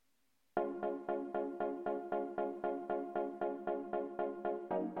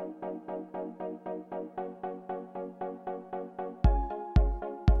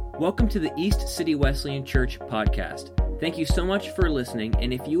Welcome to the East City Wesleyan Church podcast. Thank you so much for listening,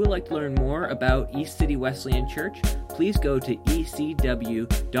 and if you would like to learn more about East City Wesleyan Church, please go to ecw.org.nz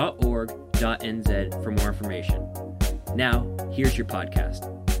for more information. Now, here's your podcast.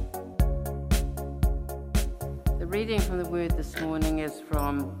 The reading from the Word this morning is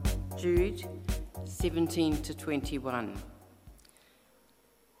from Jude 17 to 21.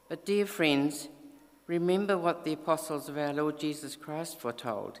 But dear friends, remember what the apostles of our Lord Jesus Christ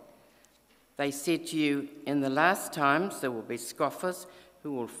foretold. They said to you, in the last times there will be scoffers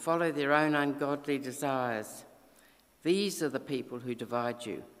who will follow their own ungodly desires. These are the people who divide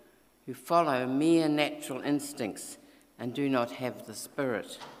you, who follow mere natural instincts and do not have the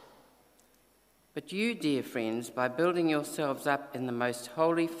Spirit. But you, dear friends, by building yourselves up in the most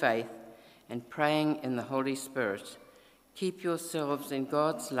holy faith and praying in the Holy Spirit, keep yourselves in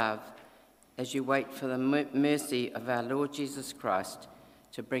God's love as you wait for the mercy of our Lord Jesus Christ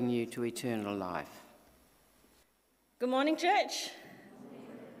to bring you to eternal life. Good morning, church.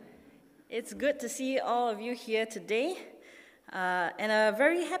 It's good to see all of you here today, and a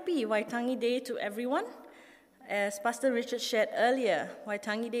very happy Waitangi Day to everyone. As Pastor Richard shared earlier,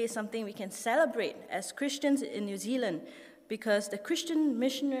 Waitangi Day is something we can celebrate as Christians in New Zealand because the Christian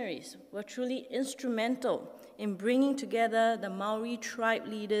missionaries were truly instrumental in bringing together the Maori tribe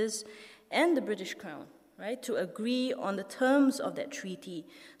leaders and the British Crown, right, to agree on the terms of that treaty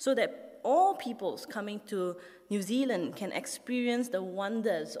so that all peoples coming to New Zealand can experience the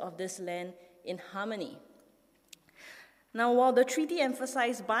wonders of this land in harmony. Now, while the treaty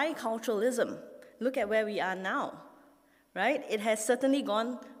emphasized biculturalism, look at where we are now, right? It has certainly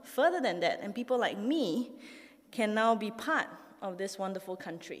gone further than that, and people like me can now be part of this wonderful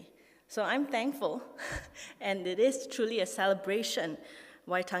country. So I'm thankful, and it is truly a celebration,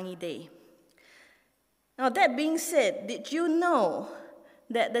 Waitangi Day. Now, that being said, did you know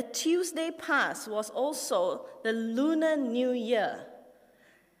that the Tuesday past was also the Lunar New Year?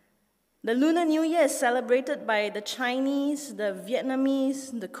 The Lunar New Year is celebrated by the Chinese, the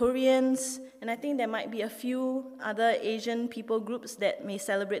Vietnamese, the Koreans, and I think there might be a few other Asian people groups that may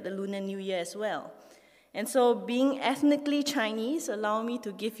celebrate the Lunar New Year as well. And so being ethnically Chinese, allow me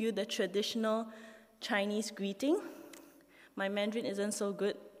to give you the traditional Chinese greeting. My Mandarin isn't so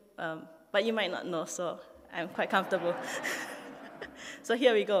good, but you might not know, so I'm quite comfortable. So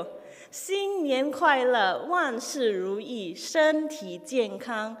here we go. 新年快乐，万事如意，身体健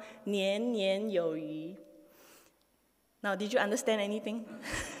康，年年有余。Now, did you understand anything?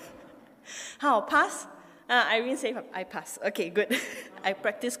 How, pass? Irene said I pass. Okay, good. I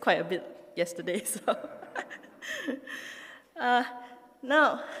practiced quite a bit yesterday, so.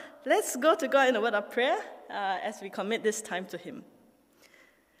 Now, let's go to God in a word of prayer as we commit this time to Him.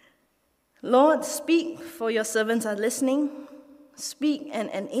 Lord, speak, for your servants are listening. Speak and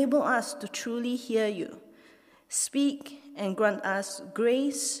enable us to truly hear you. Speak and grant us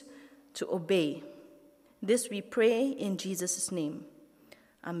grace to obey. This we pray in Jesus' name.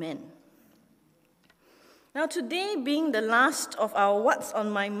 Amen. Now, today being the last of our What's on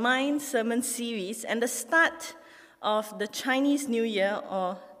My Mind sermon series and the start of the Chinese New Year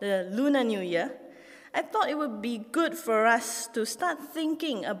or the Lunar New Year, I thought it would be good for us to start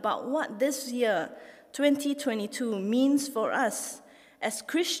thinking about what this year, 2022, means for us as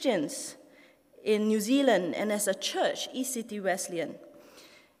Christians in New Zealand and as a church, East City Wesleyan.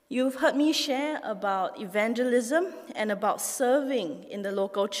 You've heard me share about evangelism and about serving in the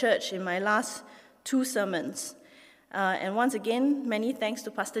local church in my last two sermons. And once again, many thanks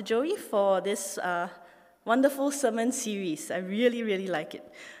to Pastor Joey for this wonderful sermon series. I really, really like it.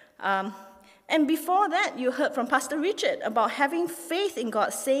 And before that, you heard from Pastor Richard about having faith in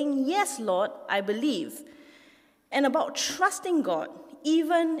God, saying, yes, Lord, I believe, and about trusting God,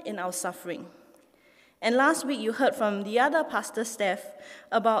 even in our suffering. And last week, you heard from the other Pastor Steph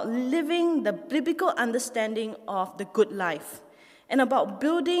about living the biblical understanding of the good life, and about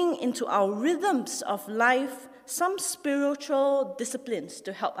building into our rhythms of life some spiritual disciplines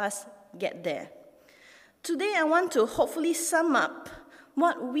to help us get there. Today, I want to hopefully sum up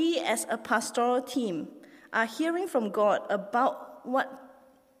what we as a pastoral team are hearing from God about what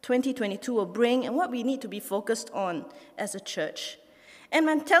 2022 will bring and what we need to be focused on as a church. And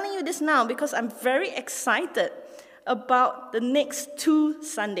I'm telling you this now because I'm very excited about the next 2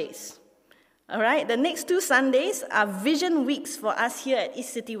 Sundays. All right, the next 2 Sundays are vision weeks for us here at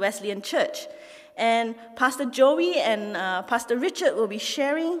East City Wesleyan Church. And Pastor Joey and Pastor Richard will be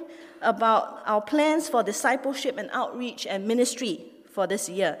sharing about our plans for discipleship and outreach and ministry for this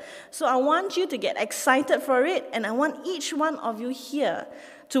year. So I want you to get excited for it, and I want each one of you here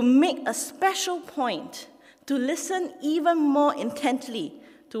to make a special point to listen even more intently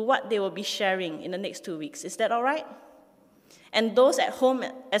to what they will be sharing in the next 2 weeks. Is that all right? And those at home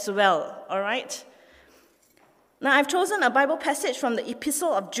as well, all right? Now, I've chosen a Bible passage from the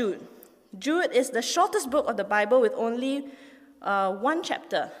Epistle of Jude. Jude is the shortest book of the Bible with only one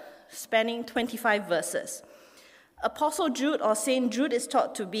chapter, spanning 25 verses. Apostle Jude, or Saint Jude, is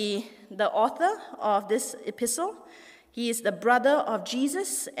thought to be the author of this epistle. He is the brother of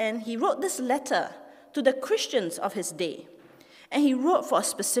Jesus, and he wrote this letter to the Christians of his day. And he wrote for a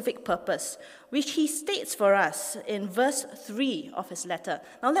specific purpose, which he states for us in verse 3 of his letter.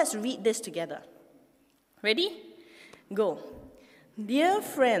 Now let's read this together. Ready? Go. Dear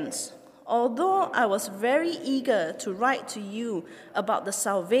friends, although I was very eager to write to you about the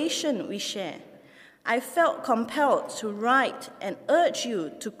salvation we share, I felt compelled to write and urge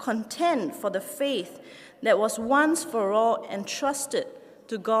you to contend for the faith that was once for all entrusted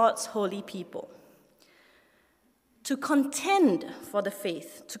to God's holy people. To contend for the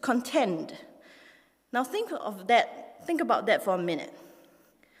faith, to contend. Now think about that for a minute.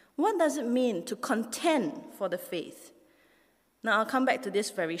 What does it mean to contend for the faith? Now I'll come back to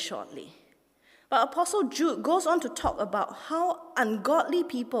this very shortly. But Apostle Jude goes on to talk about how ungodly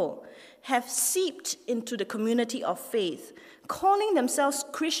people have seeped into the community of faith, calling themselves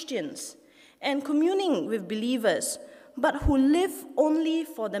Christians and communing with believers, but who live only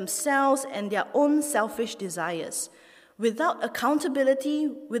for themselves and their own selfish desires, without accountability,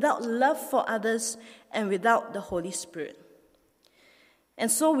 without love for others, and without the Holy Spirit. And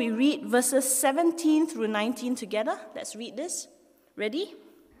so we read verses 17 through 19 together. Let's read this. Ready?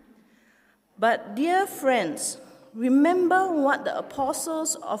 But dear friends, remember what the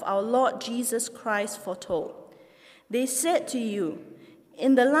apostles of our Lord Jesus Christ foretold. They said to you,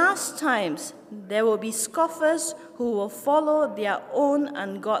 in the last times there will be scoffers who will follow their own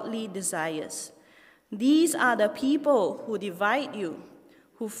ungodly desires. These are the people who divide you,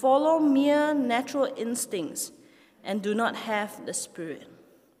 who follow mere natural instincts and do not have the Spirit.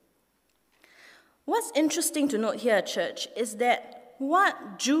 What's interesting to note here, church, is that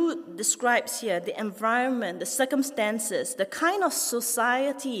what Jude describes here, the environment, the circumstances, the kind of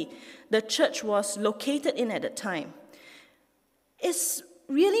society the church was located in at the time, is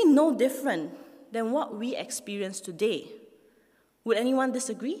really no different than what we experience today. Would anyone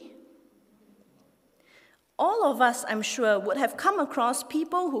disagree? All of us, I'm sure, would have come across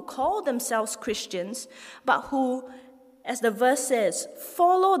people who call themselves Christians, but who, as the verse says,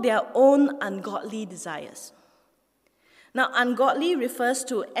 follow their own ungodly desires. Now, ungodly refers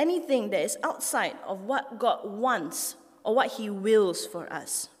to anything that is outside of what God wants or what He wills for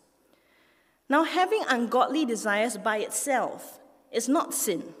us. Now, having ungodly desires by itself is not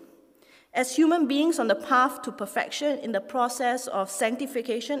sin. As human beings on the path to perfection in the process of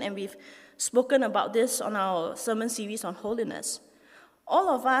sanctification, and we've spoken about this on our sermon series on holiness, all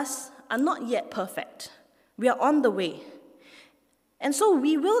of us are not yet perfect. We are on the way. And so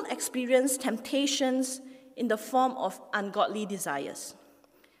we will experience temptations in the form of ungodly desires.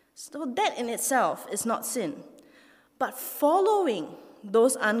 So that in itself is not sin. But following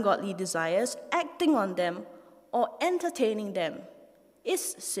those ungodly desires, acting on them, or entertaining them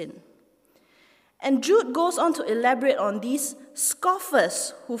is sin. And Jude goes on to elaborate on these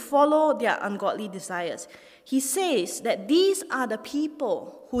scoffers who follow their ungodly desires. He says that these are the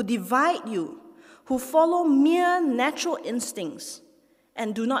people who divide you, who follow mere natural instincts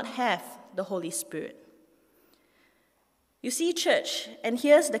and do not have the Holy Spirit. You see, church, and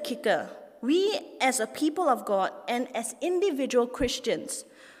here's the kicker. We as a people of God and as individual Christians,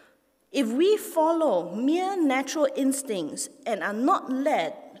 if we follow mere natural instincts and are not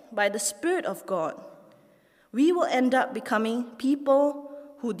led by the Spirit of God, we will end up becoming people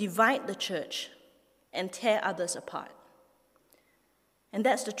who divide the church and tear others apart. And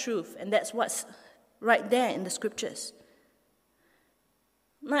that's the truth, and that's what's right there in the scriptures.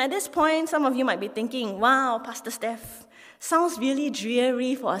 Now, at this point, some of you might be thinking, wow, Pastor Steph, sounds really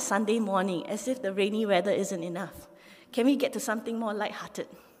dreary for a Sunday morning, as if the rainy weather isn't enough. Can we get to something more lighthearted?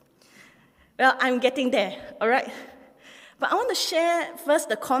 Well, I'm getting there, all right? But I want to share first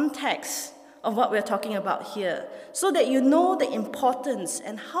the context of what we're talking about here, so that you know the importance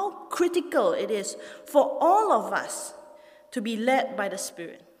and how critical it is for all of us to be led by the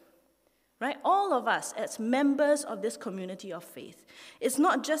Spirit. Right? All of us as members of this community of faith. It's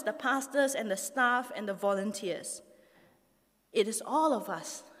not just the pastors and the staff and the volunteers. It is all of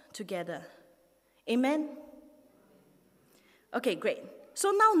us together. Amen? Okay, great.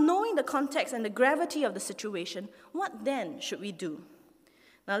 So now, knowing the context and the gravity of the situation, what then should we do?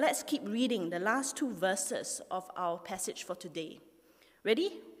 Now let's keep reading the last 2 verses of our passage for today.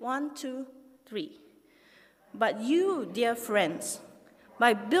 Ready? 1, 2, 3. But you, dear friends,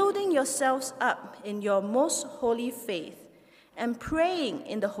 by building yourselves up in your most holy faith and praying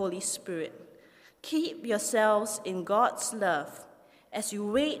in the Holy Spirit. Keep yourselves in God's love as you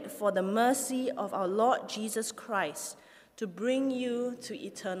wait for the mercy of our Lord Jesus Christ to bring you to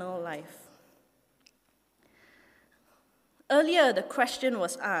eternal life. Earlier, the question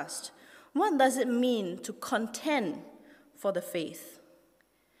was asked, what does it mean to contend for the faith?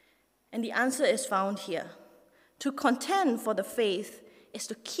 And the answer is found here. To contend for the faith is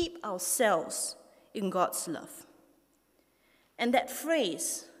to keep ourselves in God's love. And that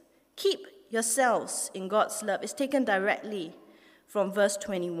phrase, keep yourselves in God's love, is taken directly from verse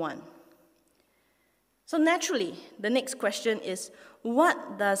 21. So naturally, the next question is,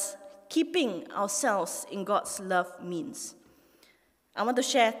 what does keeping ourselves in God's love means? I want to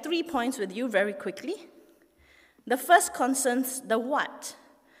share 3 points with you very quickly. The first concerns the what.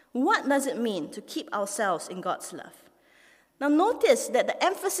 What does it mean to keep ourselves in God's love? Now notice that the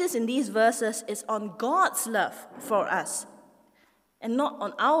emphasis in these verses is on God's love for us and not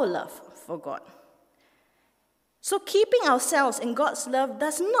on our love for God. So keeping ourselves in God's love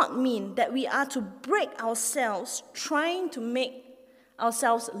does not mean that we are to break ourselves trying to make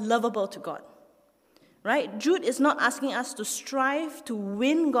ourselves lovable to God. Right? Jude is not asking us to strive to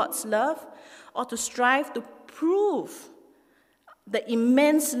win God's love or to strive to prove the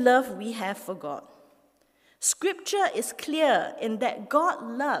immense love we have for God. Scripture is clear in that God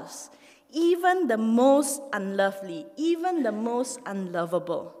loves even the most unlovely, even the most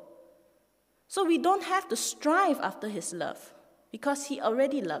unlovable. So we don't have to strive after his love because he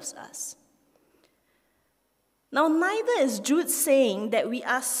already loves us. Now, neither is Jude saying that we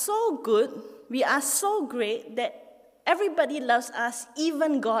are so good, we are so great that everybody loves us,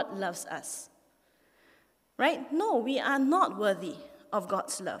 even God loves us. Right? No, we are not worthy of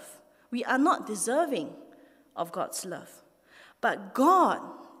God's love. We are not deserving of God's love. But God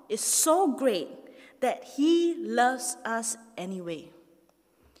is so great that he loves us anyway.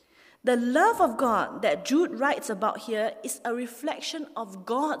 The love of God that Jude writes about here is a reflection of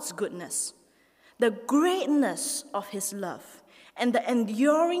God's goodness, the greatness of his love, and the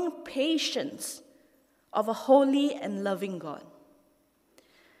enduring patience of a holy and loving God.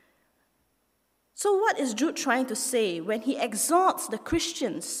 So what is Jude trying to say when he exhorts the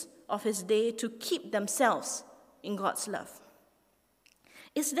Christians of his day to keep themselves in God's love?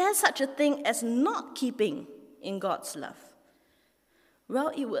 Is there such a thing as not keeping in God's love?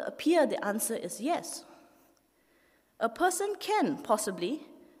 Well, it will appear the answer is yes. A person can possibly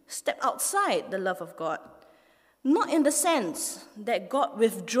step outside the love of God, not in the sense that God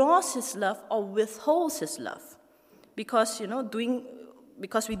withdraws his love or withholds his love because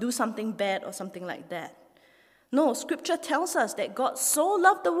we do something bad or something like that. No, Scripture tells us that God so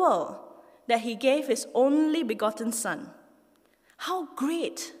loved the world that he gave his only begotten Son. How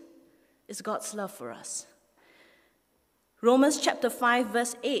great is God's love for us? Romans chapter 5,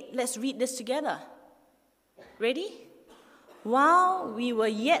 verse 8. Let's read this together. Ready? While we were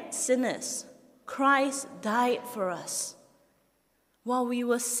yet sinners, Christ died for us. While we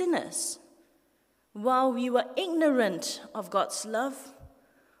were sinners, while we were ignorant of God's love,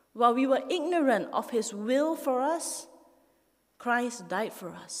 while we were ignorant of his will for us, Christ died for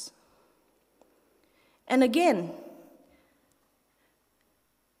us. And again,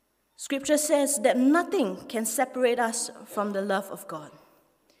 Scripture says that nothing can separate us from the love of God.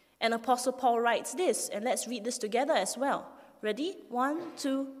 And Apostle Paul writes this, and let's read this together as well. Ready? 1,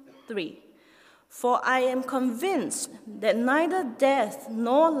 2, 3. For I am convinced that neither death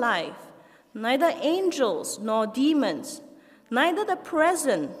nor life, neither angels nor demons, neither the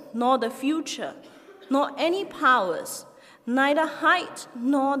present nor the future, nor any powers, neither height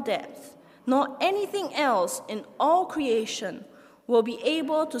nor depth, nor anything else in all creation will be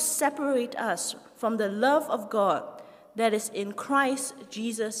able to separate us from the love of God that is in Christ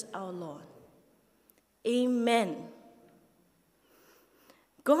Jesus our Lord. Amen.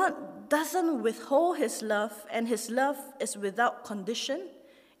 God doesn't withhold his love, and his love is without condition.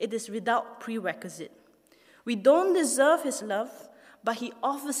 It is without prerequisite. We don't deserve his love, but he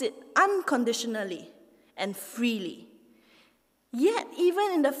offers it unconditionally and freely. Yet,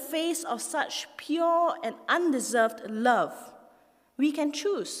 even in the face of such pure and undeserved love, we can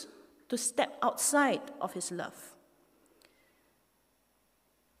choose to step outside of his love.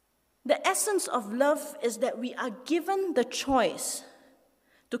 The essence of love is that we are given the choice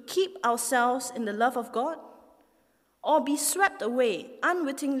to keep ourselves in the love of God or be swept away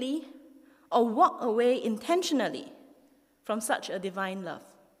unwittingly or walk away intentionally from such a divine love.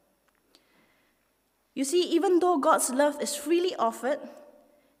 You see, even though God's love is freely offered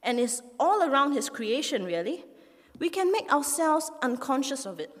and is all around his creation, really, we can make ourselves unconscious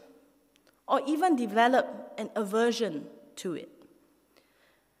of it, or even develop an aversion to it.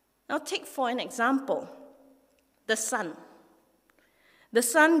 Now take for an example, the sun. The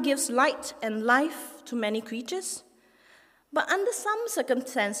sun gives light and life to many creatures, but under some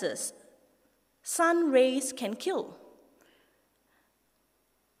circumstances, sun rays can kill.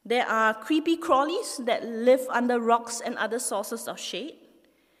 There are creepy crawlies that live under rocks and other sources of shade,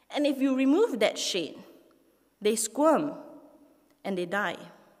 and if you remove that shade, they squirm and they die.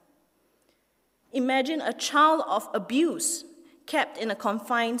 Imagine a child of abuse kept in a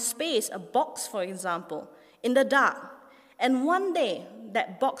confined space, a box, for example, in the dark, and one day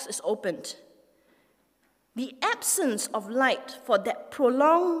that box is opened. The absence of light for that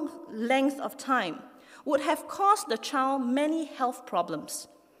prolonged length of time would have caused the child many health problems.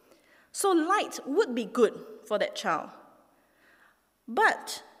 So light would be good for that child.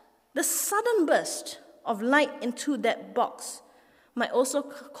 But the sudden burst of light into that box might also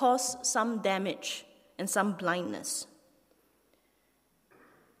cause some damage and some blindness.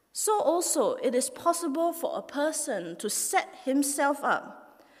 So also, it is possible for a person to set himself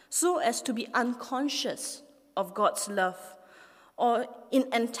up so as to be unconscious of God's love or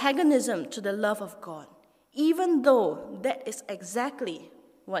in antagonism to the love of God, even though that is exactly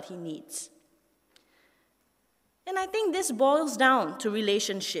what he needs. And I think this boils down to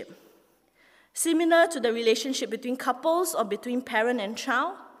relationship. Similar to the relationship between couples or between parent and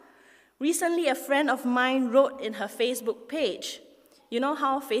child, recently a friend of mine wrote in her Facebook page, you know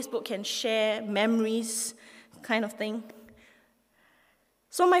how Facebook can share memories, kind of thing?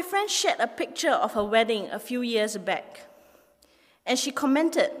 So my friend shared a picture of her wedding a few years back, and she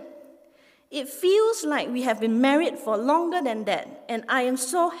commented, "It feels like we have been married for longer than that, and I am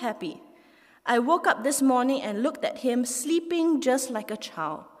so happy. I woke up this morning and looked at him sleeping just like a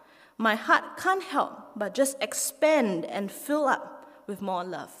child. My heart can't help but just expand and fill up with more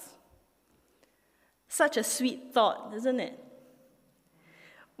love." Such a sweet thought, isn't it?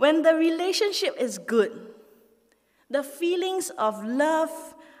 When the relationship is good, the feelings of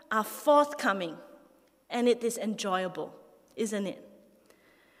love are forthcoming, and it is enjoyable, isn't it?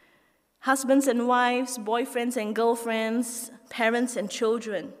 Husbands and wives, boyfriends and girlfriends, parents and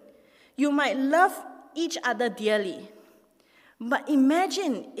children, you might love each other dearly, but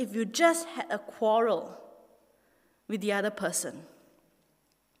imagine if you just had a quarrel with the other person,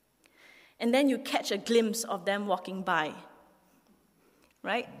 and then you catch a glimpse of them walking by.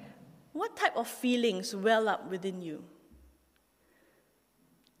 Right? What type of feelings well up within you?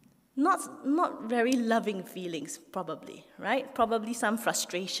 Not very loving feelings, probably, right? Probably some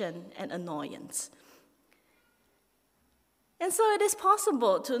frustration and annoyance. And so it is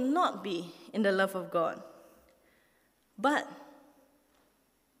possible to not be in the love of God. But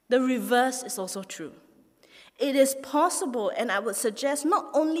the reverse is also true. It is possible, and I would suggest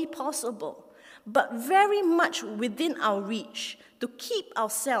not only possible, but very much within our reach to keep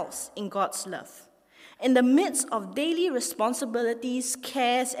ourselves in God's love. In the midst of daily responsibilities,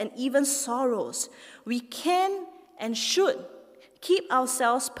 cares, and even sorrows, we can and should keep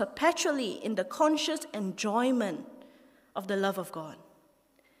ourselves perpetually in the conscious enjoyment of the love of God.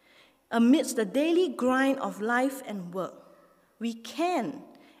 Amidst the daily grind of life and work, we can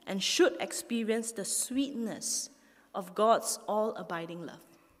and should experience the sweetness of God's all-abiding love.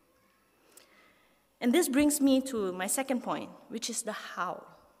 And this brings me to my second point, which is the how.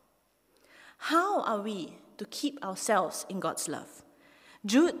 How are we to keep ourselves in God's love?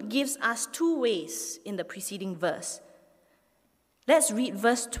 Jude gives us two ways in the preceding verse. Let's read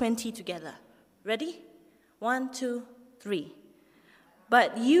verse 20 together. Ready? 1, 2, 3.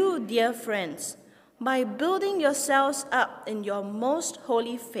 "But you, dear friends, by building yourselves up in your most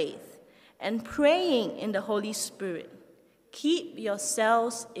holy faith and praying in the Holy Spirit, keep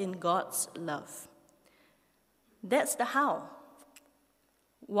yourselves in God's love." That's the how.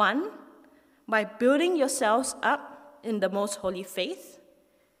 1, by building yourselves up in the most holy faith.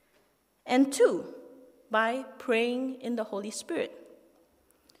 And 2, by praying in the Holy Spirit.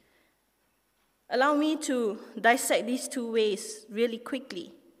 Allow me to dissect these two ways really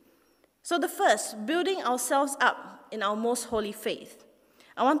quickly. So the first, building ourselves up in our most holy faith.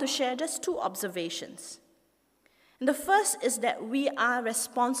 I want to share just two observations. And the first is that we are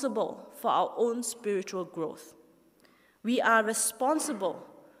responsible for our own spiritual growth. We are responsible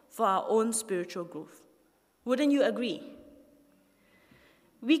for our own spiritual growth. Wouldn't you agree?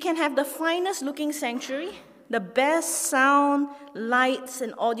 We can have the finest looking sanctuary, the best sound, lights,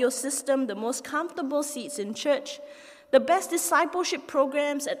 and audio system, the most comfortable seats in church, the best discipleship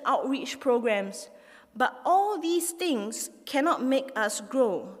programs and outreach programs. But all these things cannot make us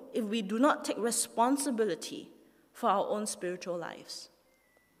grow if we do not take responsibility for our own spiritual lives.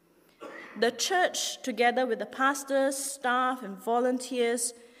 The church, together with the pastors, staff, and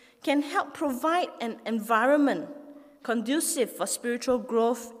volunteers, can help provide an environment conducive for spiritual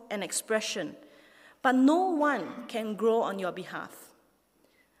growth and expression, but no one can grow on your behalf.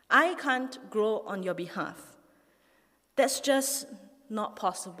 I can't grow on your behalf. That's just not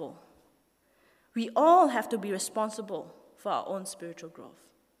possible. We all have to be responsible for our own spiritual growth.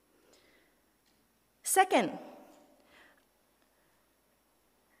 Second,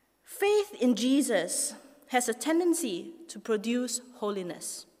 faith in Jesus has a tendency to produce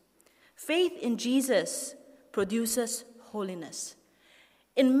holiness. Faith in Jesus produces holiness.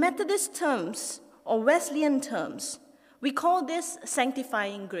 In Methodist terms or Wesleyan terms, we call this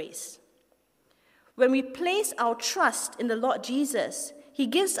sanctifying grace. When we place our trust in the Lord Jesus, He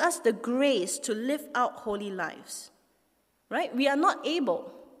gives us the grace to live out holy lives. Right? We are not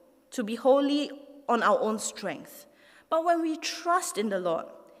able to be holy on our own strength. But when we trust in the Lord,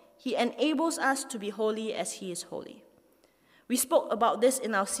 He enables us to be holy as He is holy. We spoke about this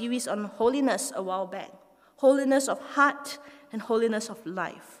in our series on holiness a while back. Holiness of heart and holiness of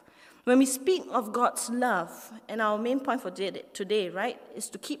life. When we speak of God's love, and our main point for today, right, is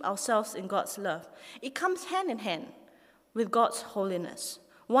to keep ourselves in God's love. It comes hand in hand with God's holiness.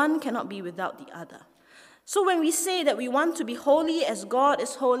 One cannot be without the other. So when we say that we want to be holy as God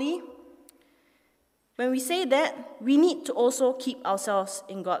is holy, when we say that, we need to also keep ourselves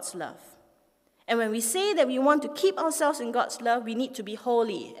in God's love. And when we say that we want to keep ourselves in God's love, we need to be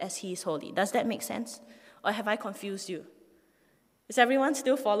holy as He is holy. Does that make sense? Or have I confused you? Is everyone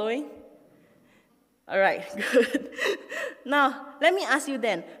still following? All right, good. Now, let me ask you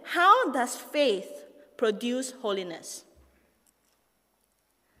then, how does faith produce holiness?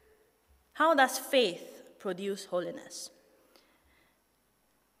 How does faith produce holiness?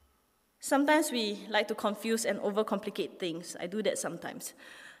 Sometimes we like to confuse and overcomplicate things. I do that sometimes.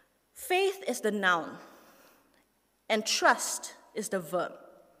 Faith is the noun, and trust is the verb.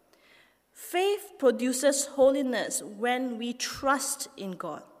 Faith produces holiness when we trust in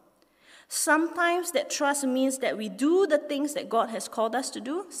God. Sometimes that trust means that we do the things that God has called us to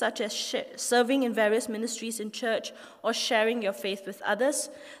do, such as serving in various ministries in church or sharing your faith with others.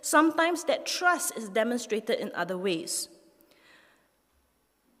 Sometimes that trust is demonstrated in other ways.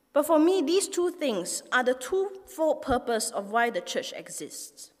 But for me, these two things are the twofold purpose of why the church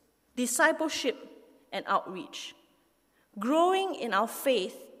exists: discipleship and outreach. Growing in our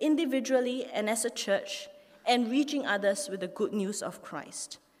faith individually and as a church, and reaching others with the good news of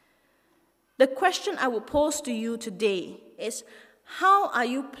Christ. The question I will pose to you today is, how are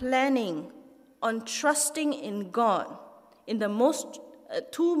you planning on trusting in God in the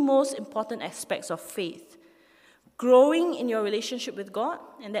two most important aspects of faith? Growing in your relationship with God,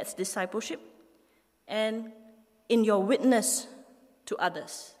 and that's discipleship, and in your witness to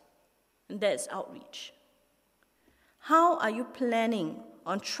others, and that's outreach. How are you planning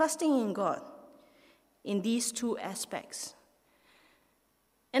on trusting in God in these two aspects?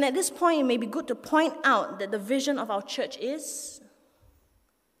 And at this point, it may be good to point out that the vision of our church is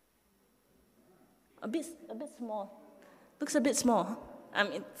a bit small. Looks a bit small. I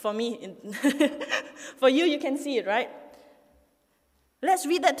mean, for me, for you, you can see it, right? Let's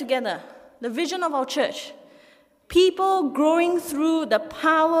read that together. The vision of our church: people growing through the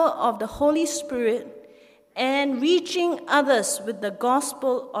power of the Holy Spirit and reaching others with the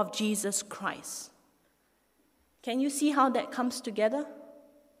gospel of Jesus Christ. Can you see how that comes together?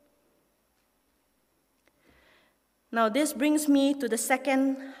 Now, this brings me to the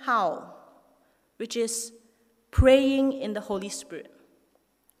second how, which is praying in the Holy Spirit.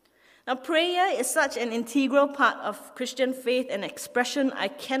 Now, prayer is such an integral part of Christian faith and expression. I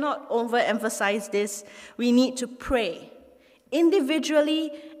cannot overemphasize this. We need to pray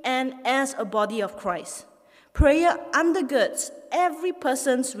individually and as a body of Christ. Prayer undergirds every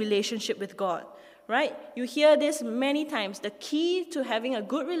person's relationship with God, right? You hear this many times. The key to having a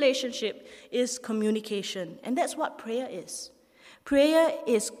good relationship is communication, and that's what prayer is. Prayer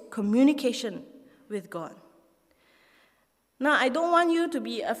is communication with God. Now, I don't want you to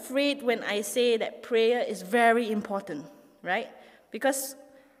be afraid when I say that prayer is very important, right? Because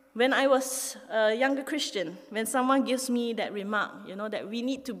when I was a younger Christian, when someone gives me that remark, that we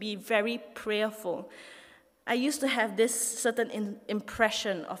need to be very prayerful, I used to have this certain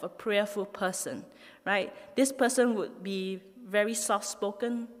impression of a prayerful person, right? This person would be very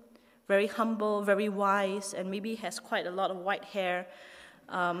soft-spoken, very humble, very wise, and maybe has quite a lot of white hair.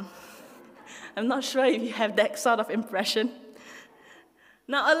 I'm not sure if you have that sort of impression.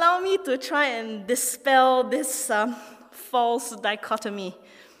 Now, allow me to try and dispel this false dichotomy.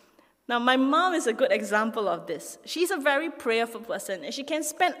 Now, my mom is a good example of this. She's a very prayerful person, and she can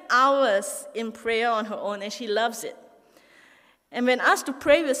spend hours in prayer on her own, and she loves it. And when asked to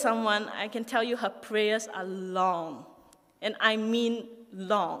pray with someone, I can tell you her prayers are long. And I mean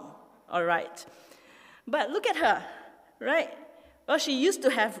long, all right? But look at her, right? Well, she used to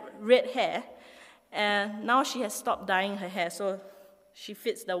have red hair, and now she has stopped dyeing her hair, so she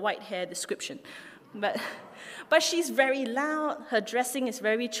fits the white hair description. But she's very loud, her dressing is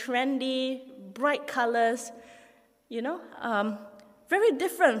very trendy, bright colors, very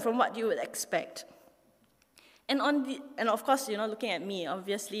different from what you would expect. And of course, looking at me,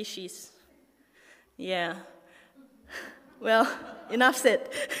 obviously well, enough said.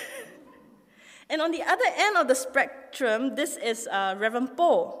 And on the other end of the spectrum, this is Reverend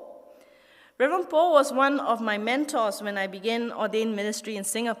Paul. Reverend Paul was one of my mentors when I began ordained ministry in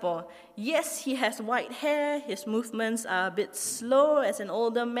Singapore. Yes, he has white hair, his movements are a bit slow as an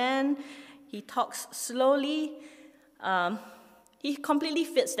older man, he talks slowly. He completely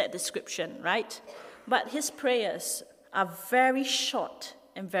fits that description, right? But his prayers are very short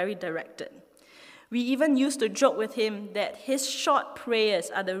and very directed. We even used to joke with him that his short prayers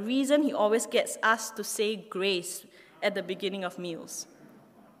are the reason he always gets us to say grace at the beginning of meals.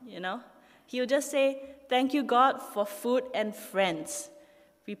 He'll just say, "Thank you, God, for food and friends.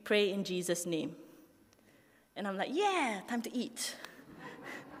 We pray in Jesus' name." And I'm like, yeah, time to eat.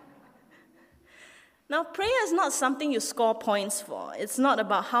 Now, prayer is not something you score points for. It's not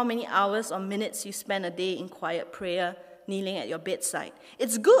about how many hours or minutes you spend a day in quiet prayer, kneeling at your bedside.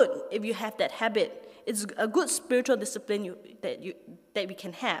 It's good if you have that habit. It's a good spiritual discipline that we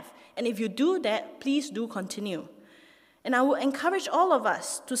can have. And if you do that, please do continue. And I would encourage all of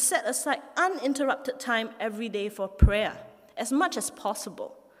us to set aside uninterrupted time every day for prayer, as much as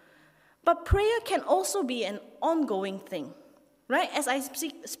possible. But prayer can also be an ongoing thing, right? As I'm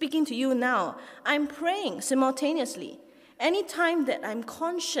speaking to you now, I'm praying simultaneously. Anytime that I'm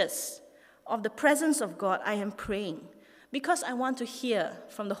conscious of the presence of God, I am praying because I want to hear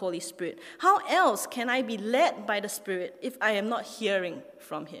from the Holy Spirit. How else can I be led by the Spirit if I am not hearing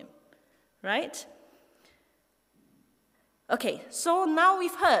from Him, right? Okay, so now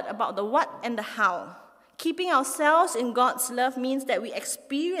we've heard about the what and the how. Keeping ourselves in God's love means that we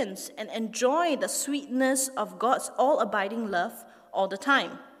experience and enjoy the sweetness of God's all-abiding love all the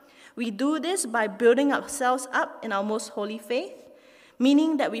time. We do this by building ourselves up in our most holy faith,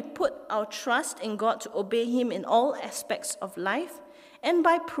 meaning that we put our trust in God to obey Him in all aspects of life, and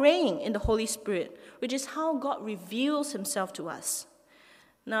by praying in the Holy Spirit, which is how God reveals Himself to us.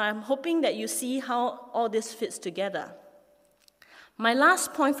 Now, I'm hoping that you see how all this fits together. My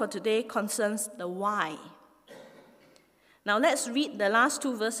last point for today concerns the why. Now let's read the last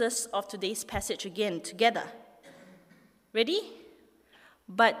two verses of today's passage again together. Ready?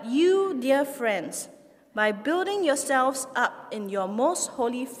 "But you, dear friends, by building yourselves up in your most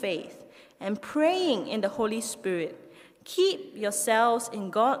holy faith and praying in the Holy Spirit, keep yourselves in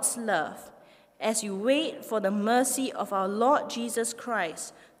God's love as you wait for the mercy of our Lord Jesus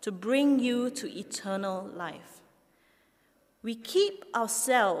Christ to bring you to eternal life." We keep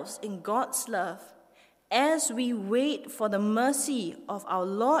ourselves in God's love as we wait for the mercy of our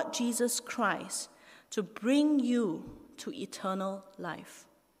Lord Jesus Christ to bring you to eternal life.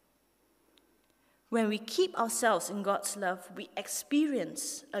 When we keep ourselves in God's love, we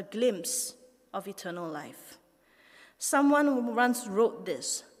experience a glimpse of eternal life. Someone once wrote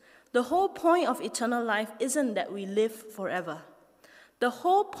this: "The whole point of eternal life isn't that we live forever. The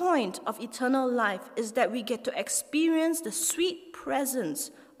whole point of eternal life is that we get to experience the sweet presence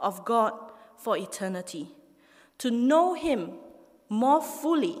of God for eternity, to know Him more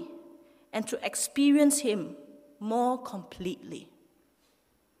fully, and to experience Him more completely."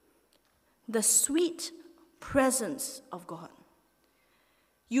 The sweet presence of God.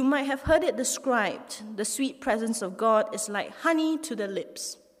 You might have heard it described. The sweet presence of God is like honey to the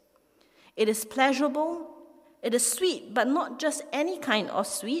lips. It is pleasurable. It is sweet, but not just any kind of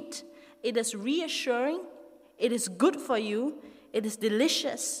sweet. It is reassuring. It is good for you. It is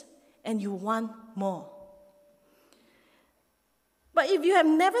delicious, and you want more. But if you have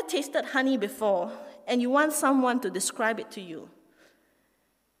never tasted honey before, and you want someone to describe it to you,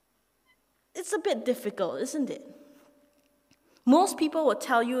 it's a bit difficult, isn't it? Most people will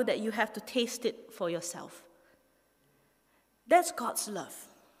tell you that you have to taste it for yourself. That's God's love.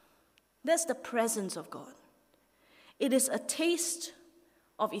 That's the presence of God. It is a taste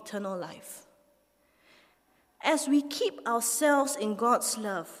of eternal life. As we keep ourselves in God's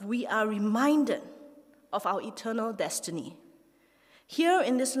love, we are reminded of our eternal destiny. Here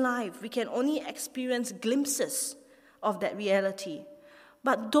in this life, we can only experience glimpses of that reality.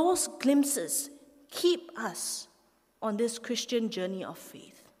 But those glimpses keep us on this Christian journey of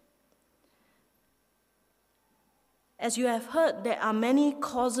faith. As you have heard, there are many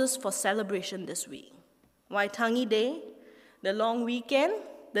causes for celebration this week. Waitangi Day, the long weekend,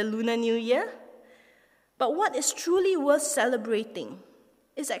 the Lunar New Year. But what is truly worth celebrating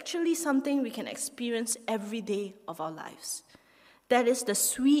is actually something we can experience every day of our lives. That is the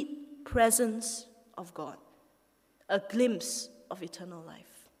sweet presence of God, a glimpse of eternal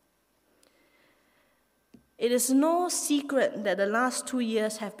life. It is no secret that the last 2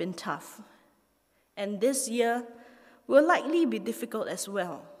 years have been tough, and this year will likely be difficult as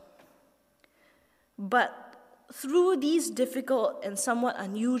well. But through these difficult and somewhat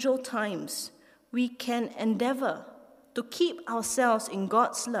unusual times, we can endeavor to keep ourselves in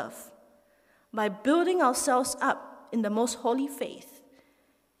God's love by building ourselves up in the most holy faith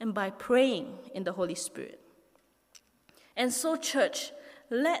and by praying in the Holy Spirit. And so, church,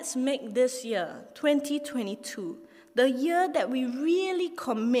 let's make this year, 2022, the year that we really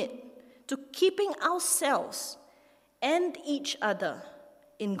commit to keeping ourselves and each other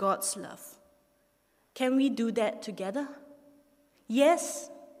in God's love. Can we do that together? Yes?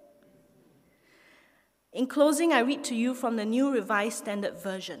 In closing, I read to you from the New Revised Standard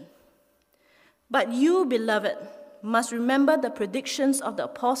Version. But you, beloved, must remember the predictions of the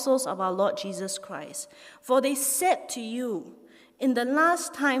apostles of our Lord Jesus Christ. For they said to you, in the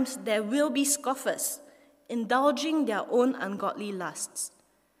last times there will be scoffers, indulging their own ungodly lusts.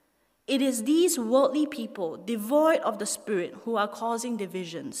 It is these worldly people, devoid of the Spirit, who are causing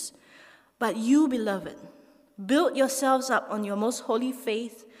divisions. But you, beloved, build yourselves up on your most holy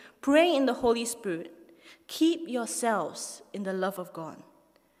faith, pray in the Holy Spirit, keep yourselves in the love of God.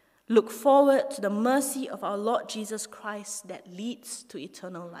 Look forward to the mercy of our Lord Jesus Christ that leads to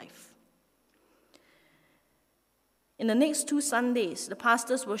eternal life. In the next 2 Sundays, the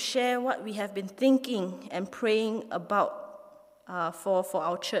pastors will share what we have been thinking and praying about for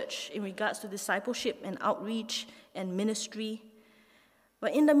our church in regards to discipleship and outreach and ministry.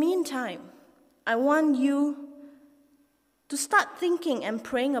 But in the meantime, I want you to start thinking and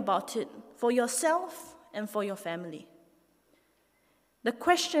praying about it for yourself and for your family. The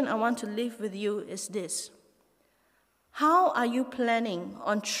question I want to leave with you is this: how are you planning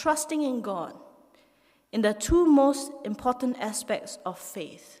on trusting in God in the 2 most important aspects of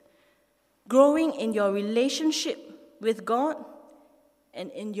faith? Growing in your relationship with God and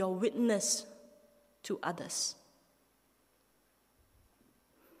in your witness to others.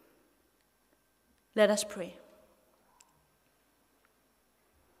 Let us pray.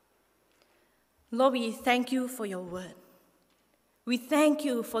 Lord, we thank you for your word. We thank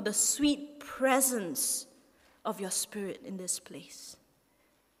you for the sweet presence of your Spirit in this place.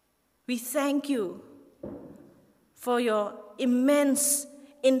 We thank you for your immense,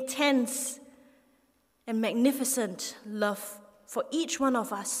 intense, and magnificent love for each one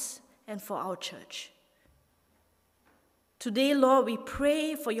of us and for our church. Today, Lord, we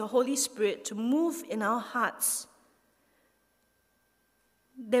pray for your Holy Spirit to move in our hearts,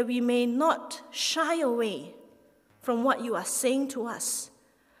 that we may not shy away from what you are saying to us,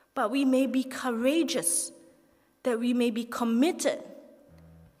 but we may be courageous, that we may be committed,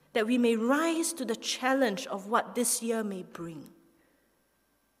 that we may rise to the challenge of what this year may bring.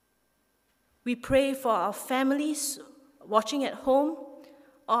 We pray for our families watching at home,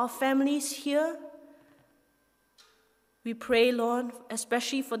 our families here. We pray, Lord,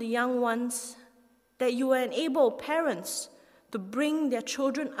 especially for the young ones, that you will enable parents to bring their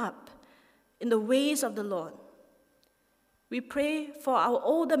children up in the ways of the Lord. We pray for our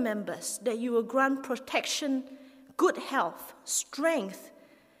older members, that you will grant protection, good health, strength,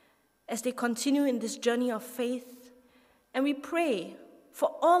 as they continue in this journey of faith. And we pray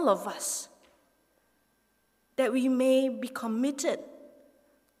for all of us, that we may be committed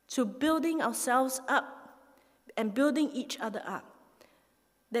to building ourselves up and building each other up.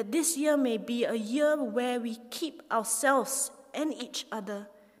 That this year may be a year where we keep ourselves and each other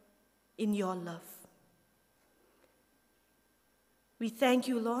in your love. We thank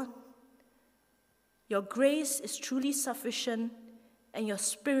you, Lord. Your grace is truly sufficient, and your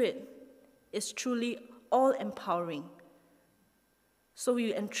Spirit is truly all-empowering. So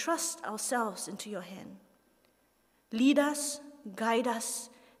we entrust ourselves into your hand. Lead us, guide us,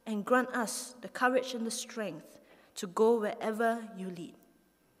 and grant us the courage and the strength to go wherever you lead.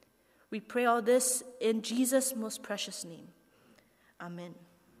 We pray all this in Jesus' most precious name. Amen.